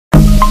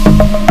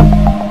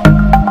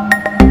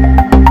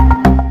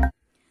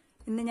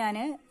ഇന്ന് ഞാൻ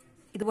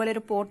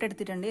ഇതുപോലൊരു പോട്ട്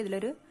എടുത്തിട്ടുണ്ട്.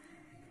 ഇതിലൊരു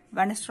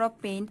 1 സ്ട്രോക്ക്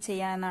പെയിൻറ്റ്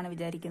ചെയ്യാമെന്നാണ്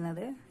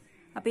വിചാരിക്കുന്നത്.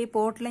 അപ്പോൾ ഈ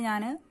പോട്ടിൽ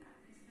ഞാൻ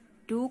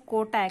 2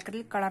 കോട്ട്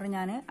ആക്രിലിക് കളർ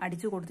ഞാൻ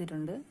അടിച്ചു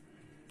കൊടുത്തിട്ടുണ്ട്.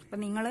 അപ്പോൾ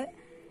നിങ്ങൾ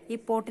ഈ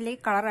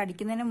പോട്ടിലേക്ക് കളർ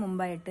അടിക്കുന്നതിന്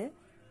മുമ്പായിട്ട്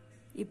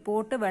ഈ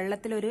പോട്ട്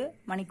വെള്ളത്തിലൊരു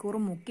മണിക്കൂർ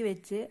മുക്കി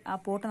വെച്ച് ആ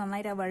പോട്ട്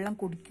നന്നായിട്ട് ആ വെള്ളം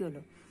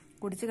കുടിക്കുമല്ലോ.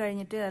 കുടിച്ച്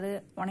കഴിഞ്ഞിട്ട് അത്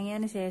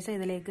ഉണങ്ങിയതിന് ശേഷം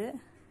ഇതിലേക്ക്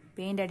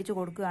പെയിൻറ്റ് അടിച്ചു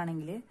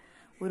കൊടുക്കുകയാണെങ്കിൽ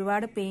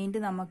ഒരുപാട് പെയിൻറ്റ്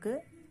നമുക്ക്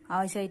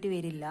ആവശ്യമായിട്ട്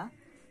വരില്ല.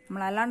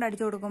 നമ്മൾ അല്ലാണ്ട്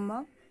അടിച്ചു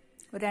കൊടുക്കുമ്പോൾ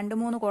ഒരു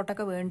 2-3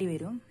 കോട്ടൊക്കെ വേണ്ടി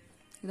വരും.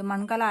 ഇത്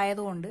മൺകല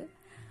ആയതുകൊണ്ട്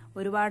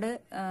ഒരുപാട്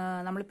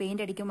നമ്മൾ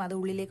പെയിൻറ്റ് അടിക്കുമ്പോൾ അത്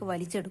ഉള്ളിലേക്ക്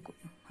വലിച്ചെടുക്കും.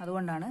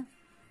 അതുകൊണ്ടാണ്.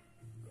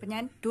 അപ്പം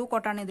ഞാൻ 2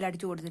 കോട്ടാണ് ഇതിൽ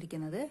അടിച്ചു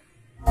കൊടുത്തിരിക്കുന്നത്.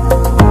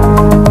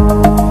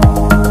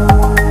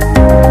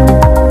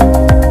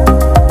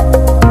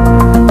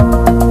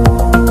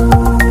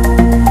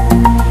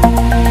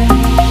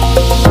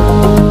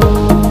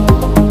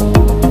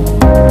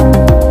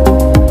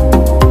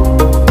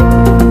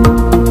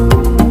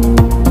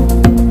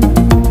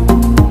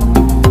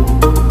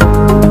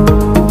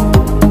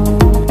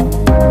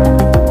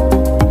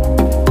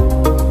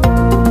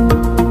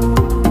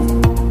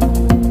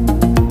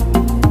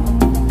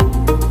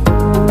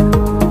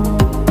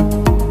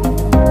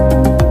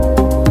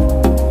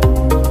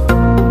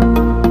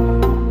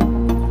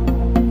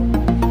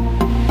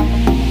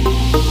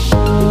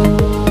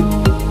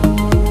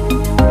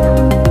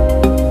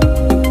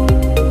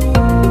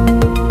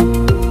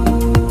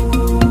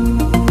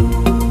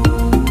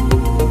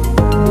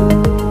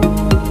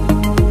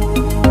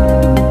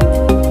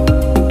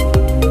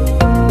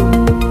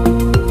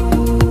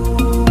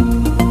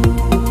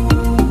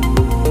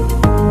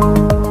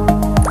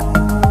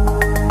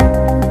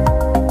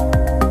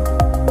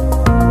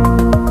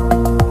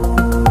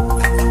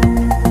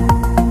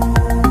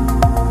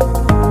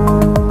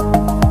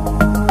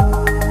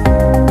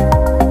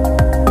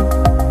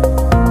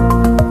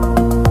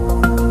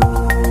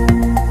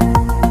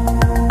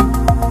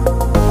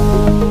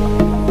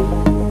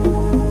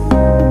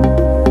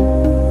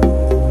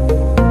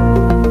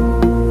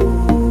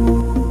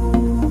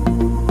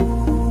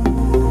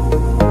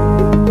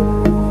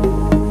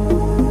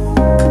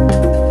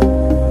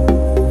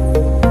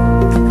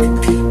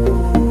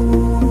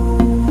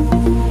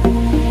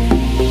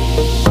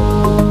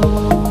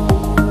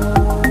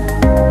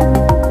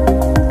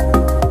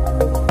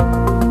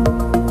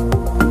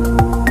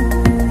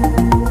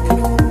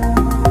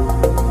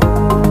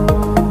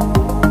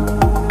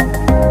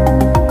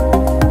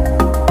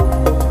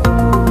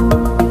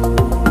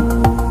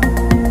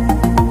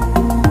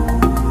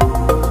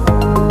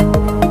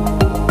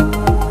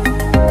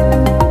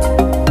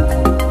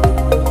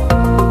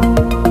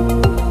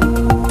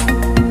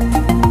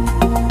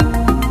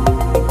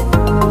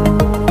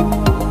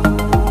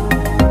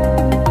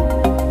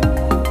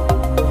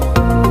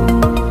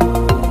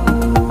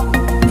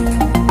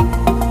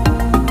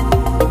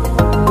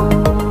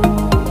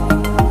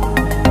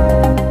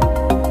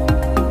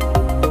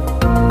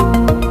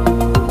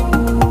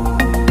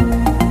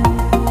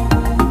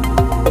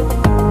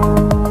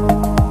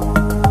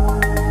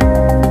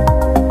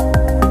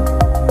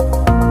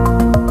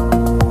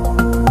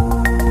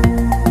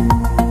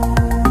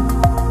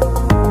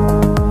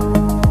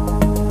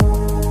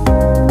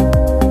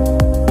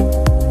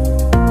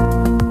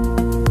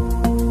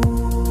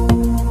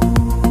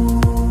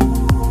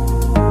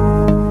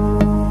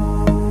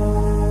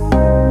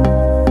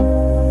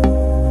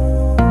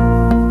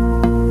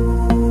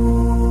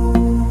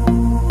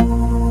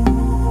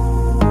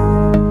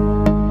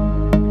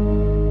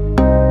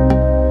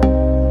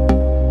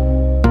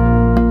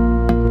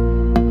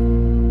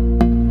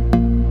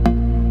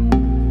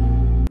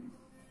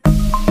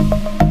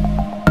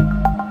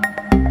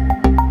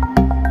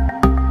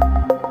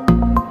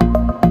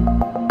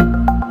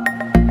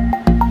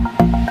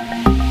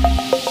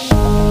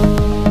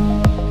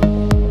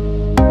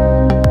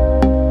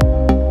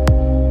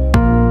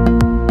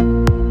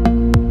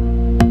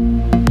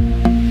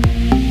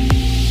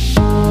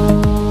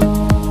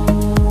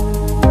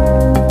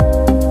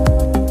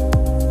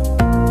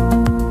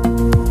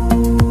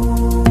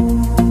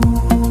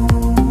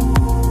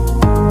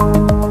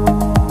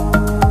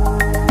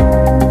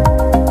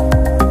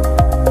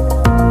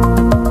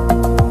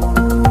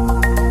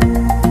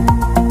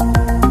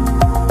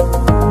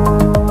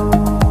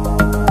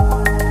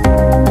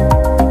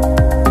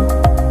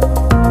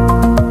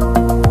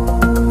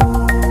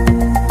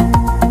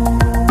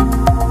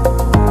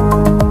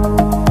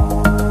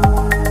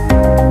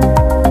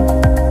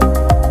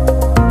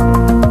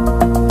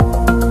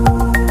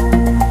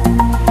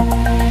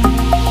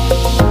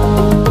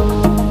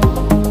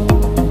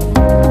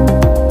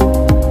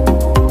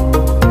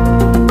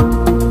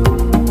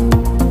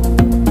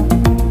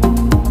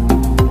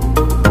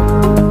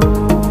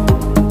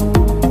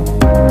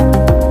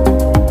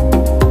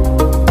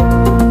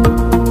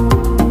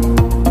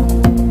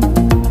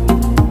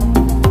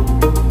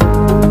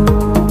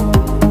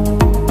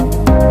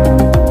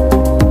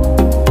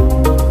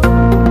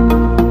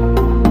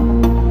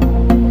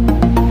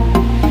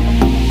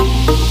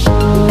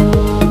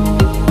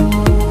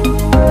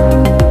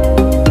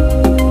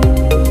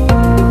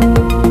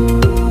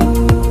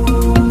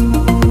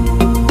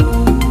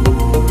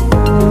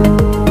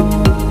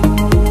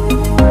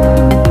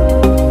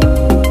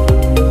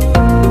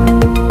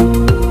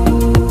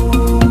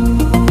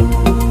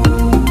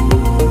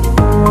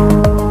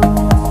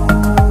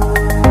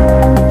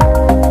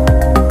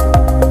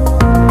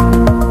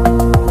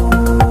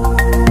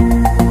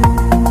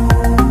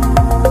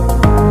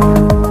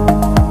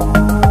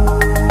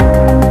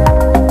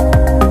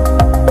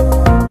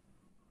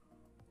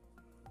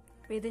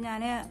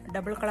 ഞാൻ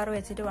ഡബിൾ കളർ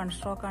വെച്ചിട്ട് 1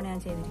 സ്ട്രോക്കാണ് ഞാൻ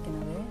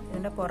ചെയ്തിരിക്കുന്നത്.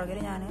 ഇതിൻ്റെ പുറകിൽ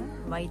ഞാൻ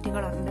വൈറ്റ്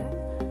കളറിൻ്റെ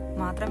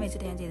മാത്രം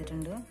വെച്ചിട്ട് ഞാൻ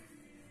ചെയ്തിട്ടുണ്ട്.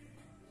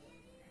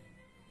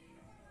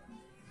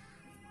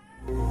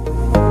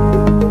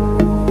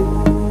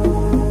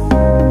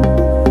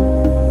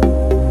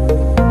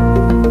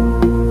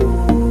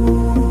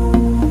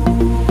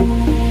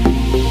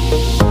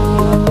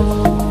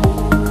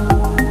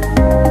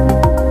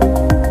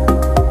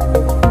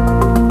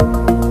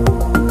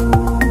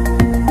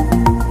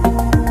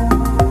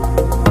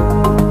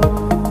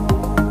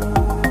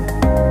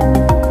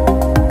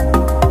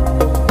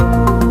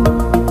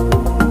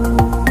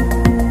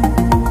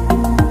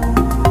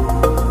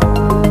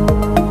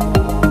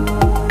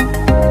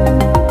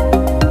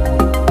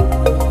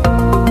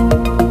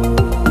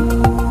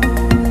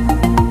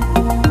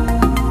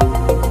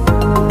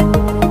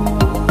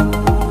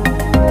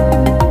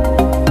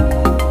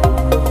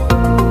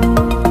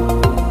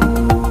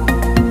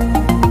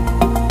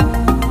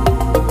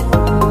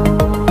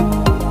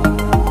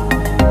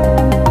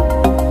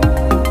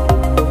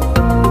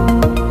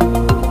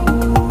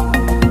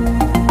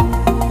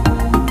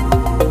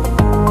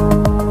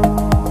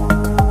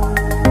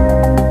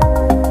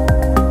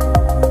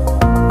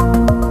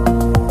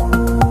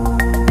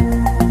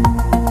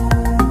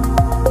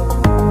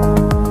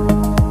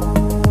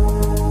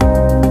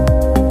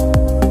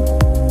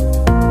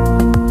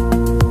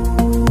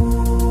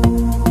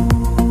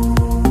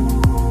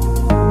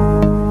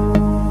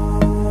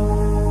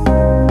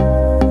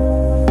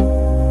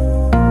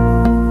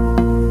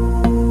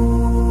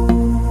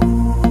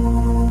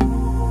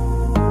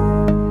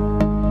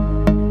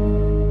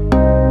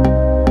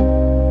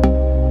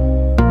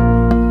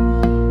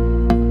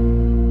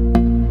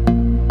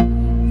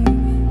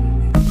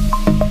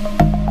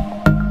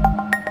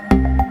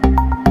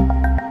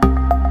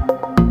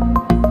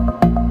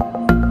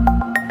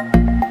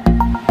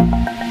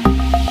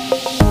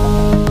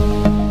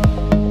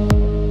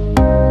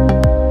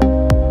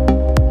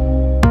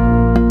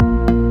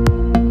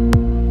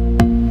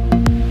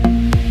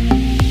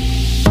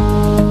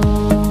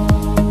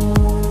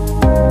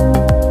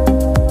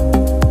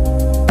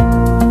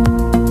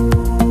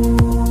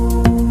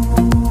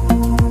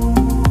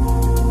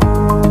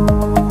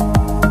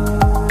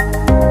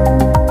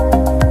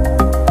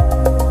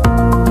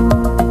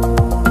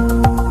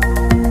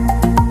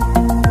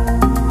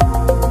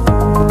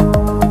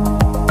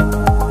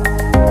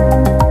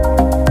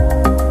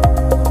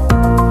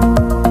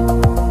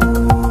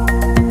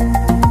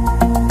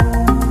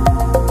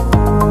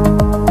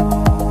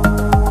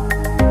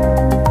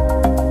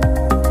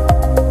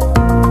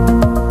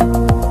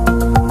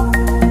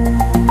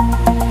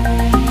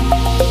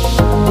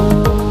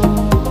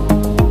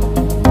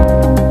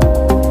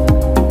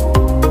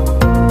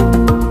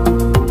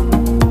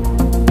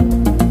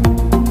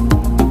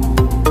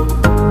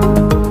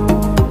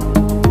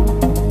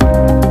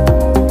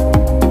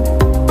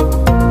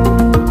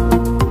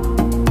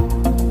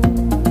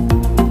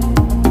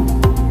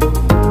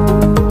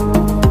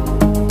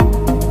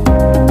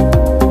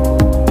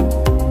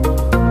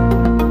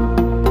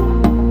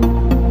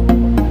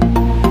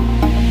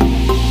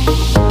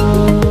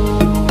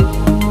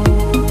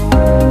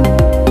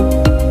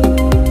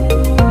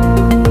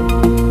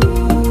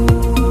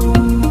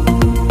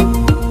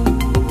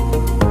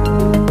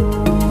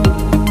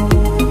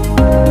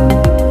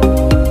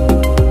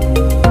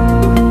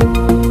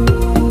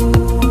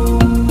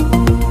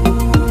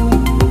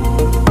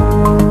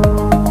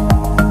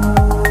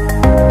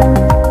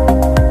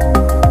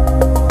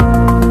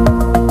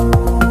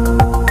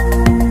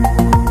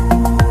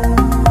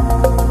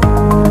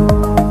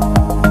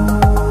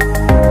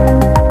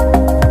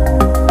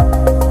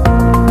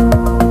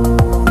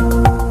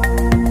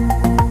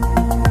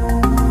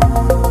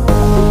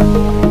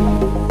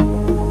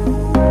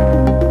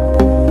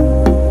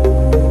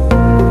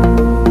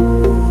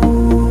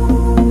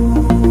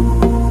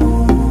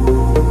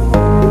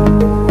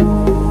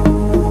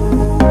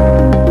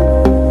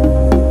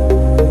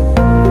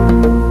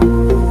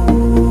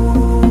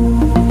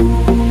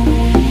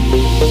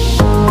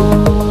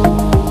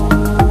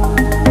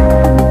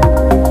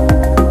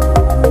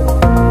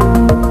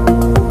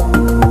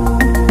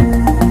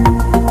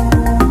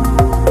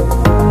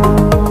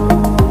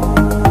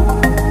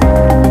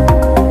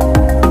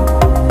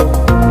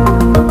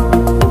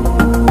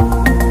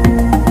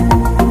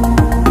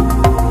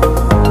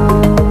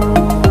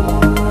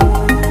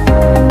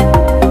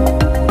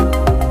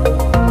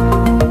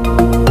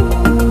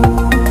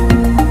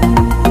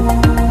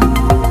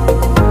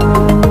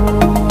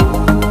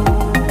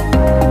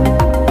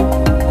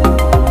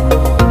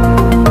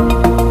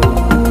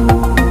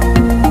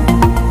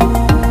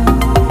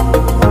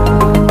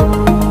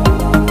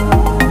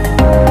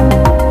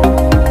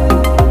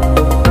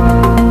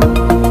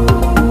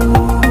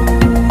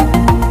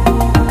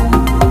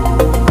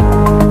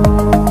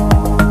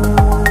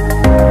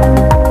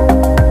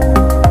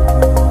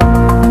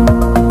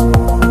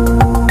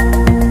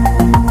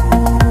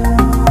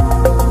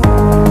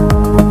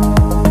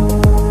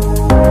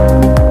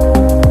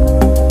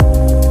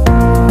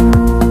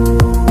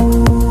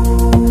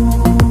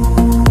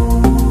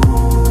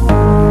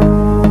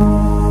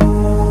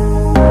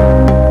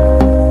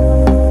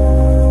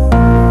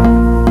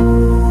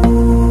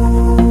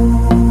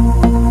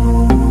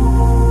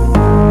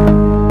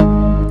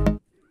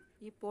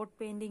 പോട്ട്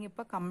പെയിന്റിങ്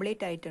ഇപ്പോൾ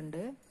കംപ്ലീറ്റ്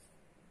ആയിട്ടുണ്ട്.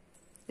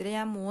 ഇതിൽ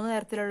ഞാൻ 3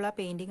 തരത്തിലുള്ള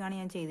പെയിന്റിംഗ് ആണ്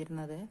ഞാൻ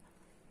ചെയ്തിരുന്നത്.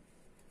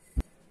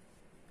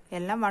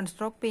 എല്ലാം 1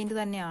 സ്ട്രോക്ക് പെയിന്റ്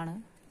തന്നെയാണ്.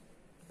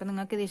 അപ്പം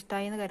നിങ്ങൾക്ക് ഇത്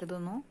ഇഷ്ടമായി എന്ന്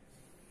കരുതുന്നു.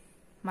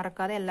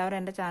 മറക്കാതെ എല്ലാവരും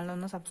എൻ്റെ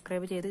ചാനലൊന്ന്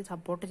സബ്സ്ക്രൈബ് ചെയ്ത്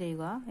സപ്പോർട്ട്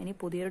ചെയ്യുക. ഇനി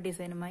പുതിയൊരു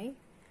ഡിസൈനുമായി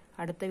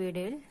അടുത്ത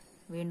വീഡിയോയിൽ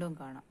വീണ്ടും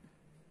കാണാം.